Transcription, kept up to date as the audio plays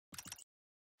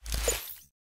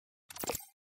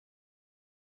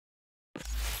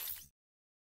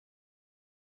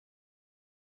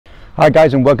Hi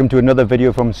guys, and welcome to another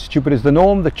video from Stupid is the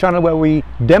Norm, the channel where we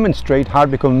demonstrate how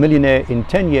to become a millionaire in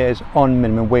 10 years on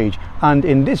minimum wage. And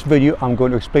in this video I'm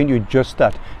going to explain to you just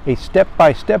that, a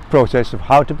step-by-step process of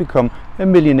how to become a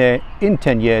millionaire in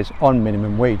 10 years on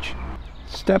minimum wage.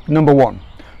 Step number one.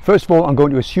 First of all, I'm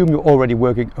going to assume you're already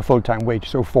working a full-time wage,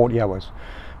 so 40 hours.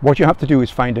 What you have to do is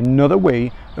find another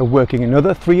way of working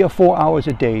another 3 or 4 hours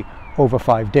a day over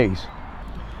 5 days.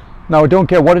 Now, I don't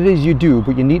care what it is you do,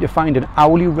 but you need to find an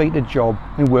hourly rated job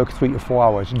and work 3 to 4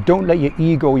 hours. Don't let your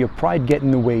ego, your pride get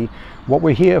in the way. What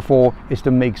we're here for is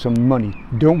to make some money.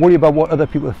 Don't worry about what other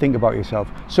people think about yourself.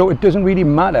 So it doesn't really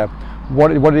matter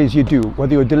what it is you do,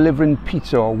 whether you're delivering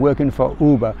pizza or working for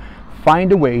Uber.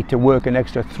 Find a way to work an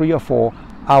extra 3 or 4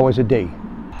 hours a day.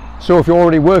 So if you're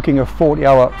already working a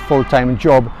 40-hour full-time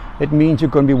job, it means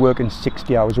you're going to be working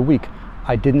 60 hours a week.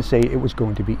 I didn't say it was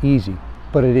going to be easy,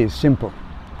 but it is simple.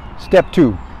 Step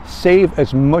 2. Save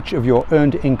as much of your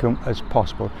earned income as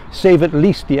possible. Save at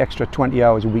least the extra 20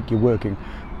 hours a week you're working.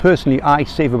 Personally, I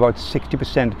save about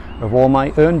 60% of all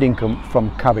my earned income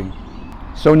from cabbing.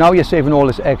 So now you're saving all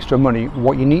this extra money,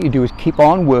 what you need to do is keep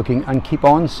on working and keep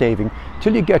on saving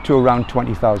till you get to around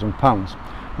 £20,000.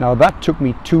 Now that took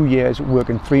me 2 years,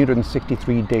 working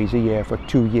 363 days a year for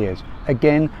 2 years.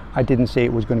 Again, I didn't say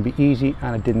it was going to be easy,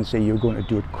 and I didn't say you were going to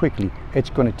do it quickly.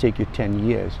 It's going to take you 10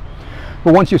 years.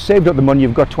 But once you've saved up the money,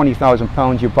 you've got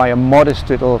 £20,000, you buy a modest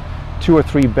little 2 or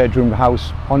 3 bedroom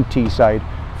house on Teesside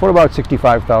for about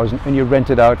 £65,000, and you rent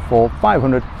it out for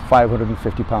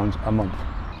 £550 a month.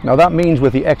 Now that means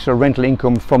with the extra rental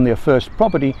income from your first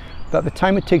property, that the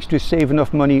time it takes to save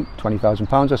enough money,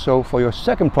 £20,000 or so, for your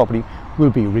second property will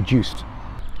be reduced.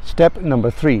 Step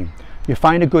number 3. You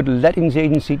find a good lettings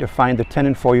agency to find the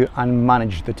tenant for you and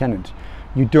manage the tenant.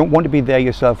 You don't want to be there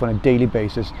yourself on a daily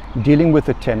basis, dealing with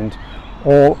the tenant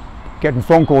or getting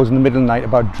phone calls in the middle of the night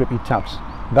about drippy taps.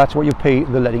 That's what you pay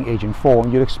the letting agent for,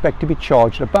 and you'd expect to be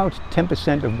charged about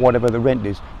 10% of whatever the rent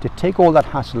is to take all that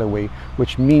hassle away,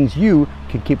 which means you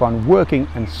can keep on working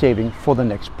and saving for the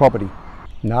next property.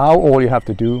 Now all you have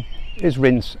to do is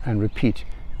rinse and repeat.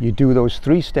 You do those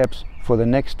 3 steps for the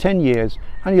next 10 years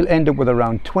and you'll end up with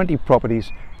around 20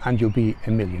 properties and you'll be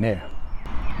a millionaire.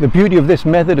 The beauty of this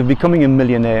method of becoming a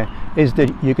millionaire is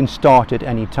that you can start at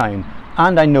any time,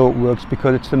 and I know it works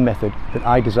because it's the method that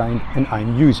I designed and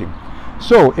I'm using.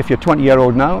 So if you're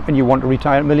 20-year-old now and you want to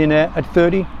retire a millionaire at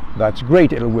 30, that's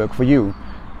great, it'll work for you.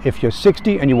 If you're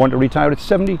 60 and you want to retire at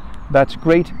 70, that's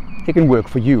great, it can work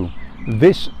for you.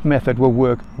 This method will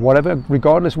work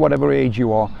regardless whatever age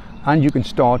you are, and you can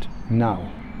start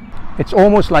now. It's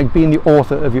almost like being the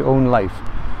author of your own life.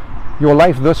 Your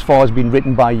life thus far has been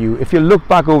written by you. If you look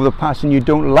back over the past and you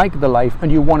don't like the life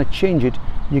and you want to change it,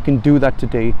 you can do that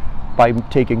today by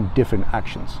taking different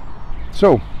actions.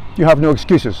 So you have no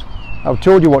excuses. I've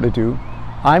told you what to do,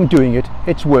 I'm doing it,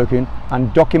 it's working, and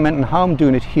documenting how I'm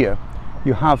doing it here.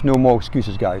 You have no more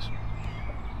excuses, guys.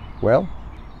 Well,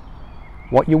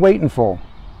 what you waiting for?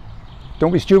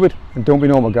 Don't be stupid and don't be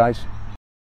normal, guys.